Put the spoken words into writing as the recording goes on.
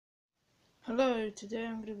Hello, today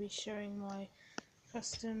I'm going to be showing my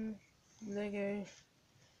custom Lego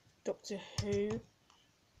Doctor Who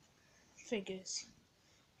figures.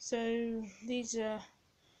 So this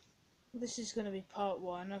is going to be part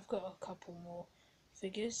one. I've got a couple more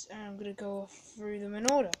figures and I'm going to go through them in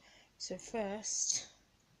order. So first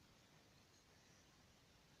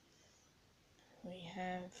we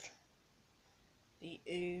have the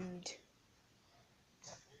Ood.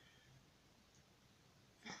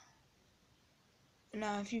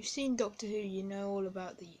 Now if you've seen Doctor Who, you know all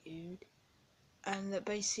about the Ood, and that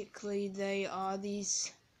basically they are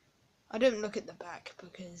these, I don't look at the back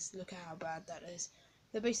because look at how bad that is.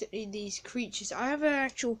 They're basically these creatures. I have an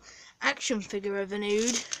actual action figure of an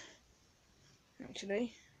Ood,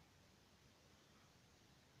 actually.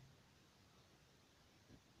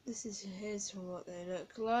 Here's what they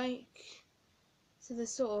look like. So they're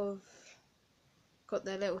sort of got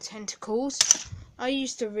their little tentacles. I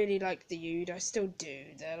used to really like the Ood, I still do.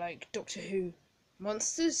 They're like Doctor Who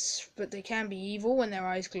monsters, but they can be evil when their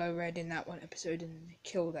eyes glow red in that one episode and they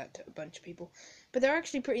kill that a bunch of people. But they're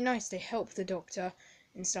actually pretty nice. They help the Doctor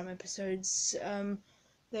in some episodes.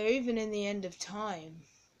 They're even in the End of Time.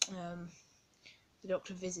 The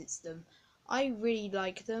Doctor visits them. I really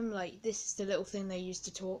like them. Like, this is the little thing they use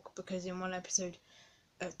to talk, because in one episode,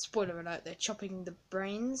 spoiler alert, they're chopping the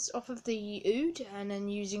brains off of the Ood and then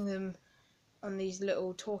using them on these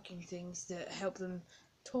little talking things that help them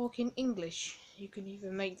talk in English. You can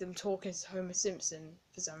even make them talk as Homer Simpson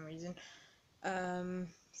for some reason.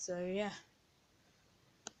 So yeah,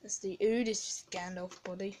 that's the Ood. It's just Gandalf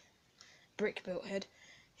body, brick built head.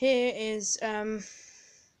 Here is the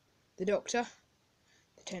Doctor,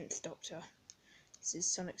 the 10th Doctor. This is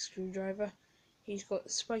Sonic Screwdriver. He's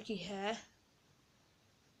got spiky hair.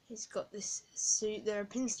 He's got this suit. There are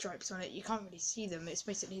pinstripes on it. You can't really see them. It's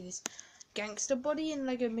basically this gangster body in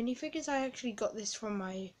Lego minifigures. I actually got this from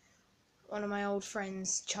one of my old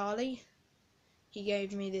friends, Charlie. He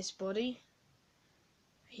gave me this body.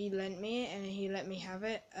 He lent me it and he let me have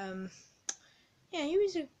it. Yeah, he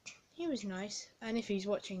was nice. And if he's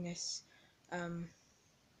watching this, then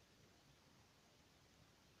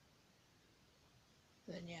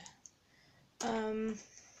yeah.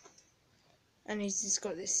 And he's just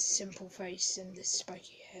got this simple face and this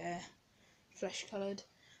spiky hair, flesh coloured.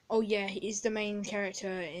 Oh yeah, he's the main character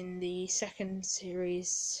in the second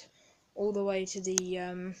series, all the way to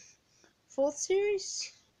the fourth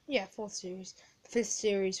series. Yeah, fourth series. The fifth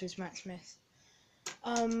series was Matt Smith.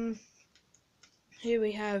 Here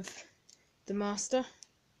we have the Master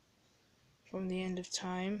from the End of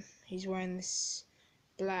Time. He's wearing this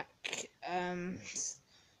black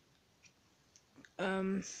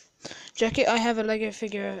jacket. I have a Lego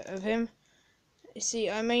figure of him. You see,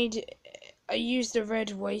 I used a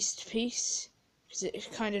red waist piece because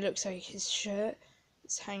it kind of looks like his shirt.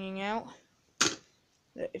 It's hanging out.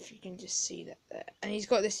 If you can just see that there. And he's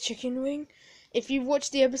got this chicken wing. If you've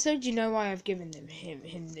watched the episode, you know why I've given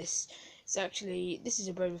him this. It's actually, this is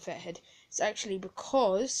a Boba Fett head. It's actually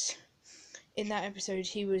because in that episode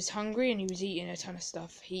he was hungry and he was eating a ton of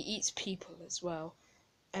stuff. He eats people as well.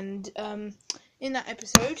 And in that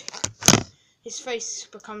episode, his face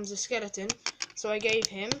becomes a skeleton. So I gave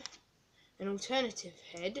him an alternative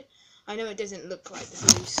head. I know it doesn't look like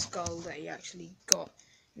the blue skull that he actually got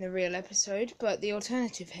in the real episode, but the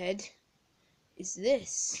alternative head is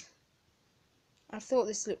this. I thought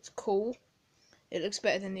this looked cool. It looks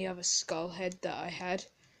better than the other skull head that I had.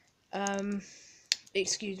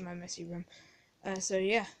 Excuse my messy room. So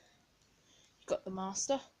yeah, got the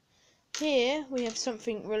Master. Here we have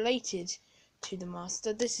something related to the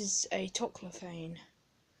Master. This is a Toclafane.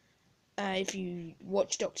 If you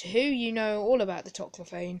watch Doctor Who, you know all about the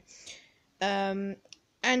Toclafane. And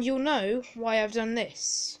you'll know why I've done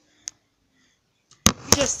this.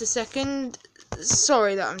 Just a second.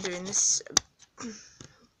 Sorry that I'm doing this.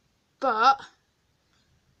 But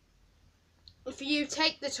if you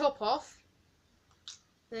take the top off,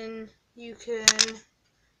 then you can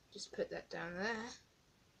just put that down there.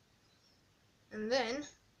 And then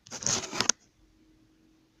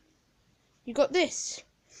you got this.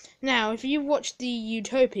 Now, if you watched the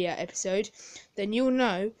Utopia episode, then you'll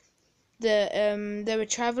know that there were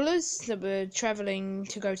travellers that were travelling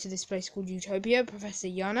to go to this place called Utopia. Professor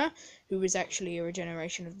Yana, who was actually a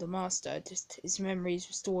regeneration of the Master, just his memories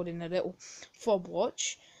were stored in a little fob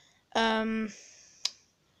watch. Which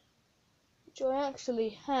I actually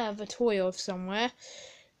have a toy of somewhere.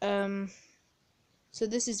 So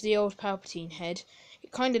this is the old Palpatine head.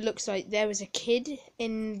 It kind of looks like there was a kid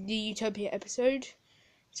in the Utopia episode.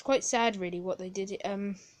 It's quite sad, really, what they did.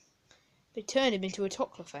 They turned him into a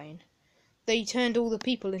Toclafane. they turned all the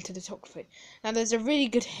people into the Toclafane. Now there's a really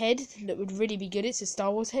good head that would really be good. It's a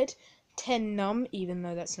Star Wars head, 10 Num, even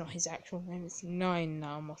though that's not his actual name. It's 9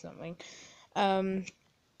 Num or something. That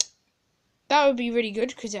would be really good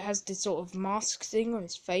because it has this sort of mask thing on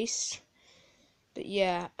his face. But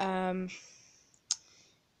yeah,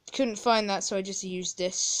 couldn't find that, so I just used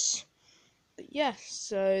this. But yeah,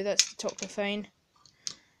 so that's the Toclafane.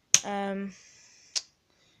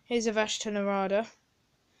 Here's a Vashta Nerada.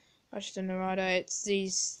 Vashta Nerada, it's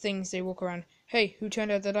these things they walk around. Hey, who turned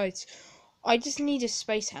out the lights? I just need a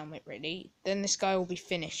space helmet, really. Then this guy will be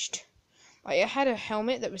finished. Like, I had a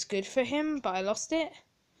helmet that was good for him, but I lost it.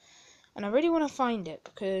 And I really want to find it,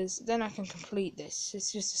 because then I can complete this.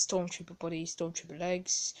 It's just a Stormtrooper body, Stormtrooper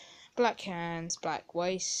legs, black hands, black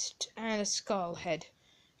waist, and a skull head.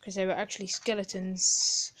 Because they were actually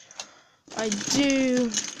skeletons. I do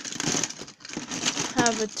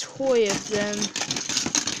have a toy of them.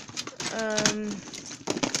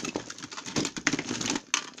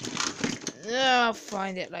 I'll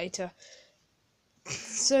find it later.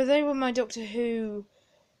 So they were my Doctor Who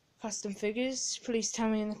custom figures. Please tell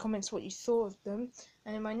me in the comments what you thought of them.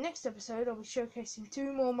 And in my next episode, I'll be showcasing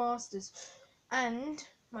 2 more Masters and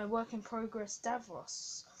my work in progress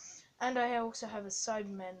Davros. And I also have a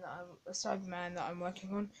Cyberman that I'm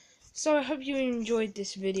working on. So I hope you enjoyed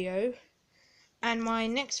this video. And my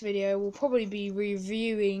next video will probably be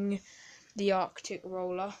reviewing the Arctic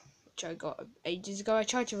Roller, which I got ages ago. I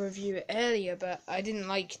tried to review it earlier, but I didn't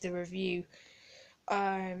like the review.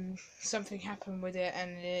 Something happened with it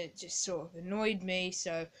and it just sort of annoyed me,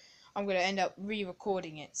 so I'm going to end up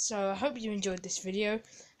re-recording it. So I hope you enjoyed this video.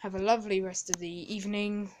 Have a lovely rest of the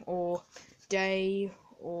evening or day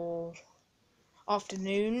or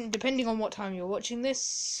afternoon, depending on what time you're watching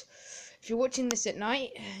this. If you're watching this at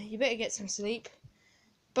night, you better get some sleep.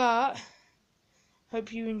 But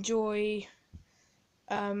hope you enjoy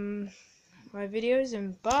my videos,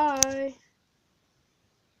 and bye.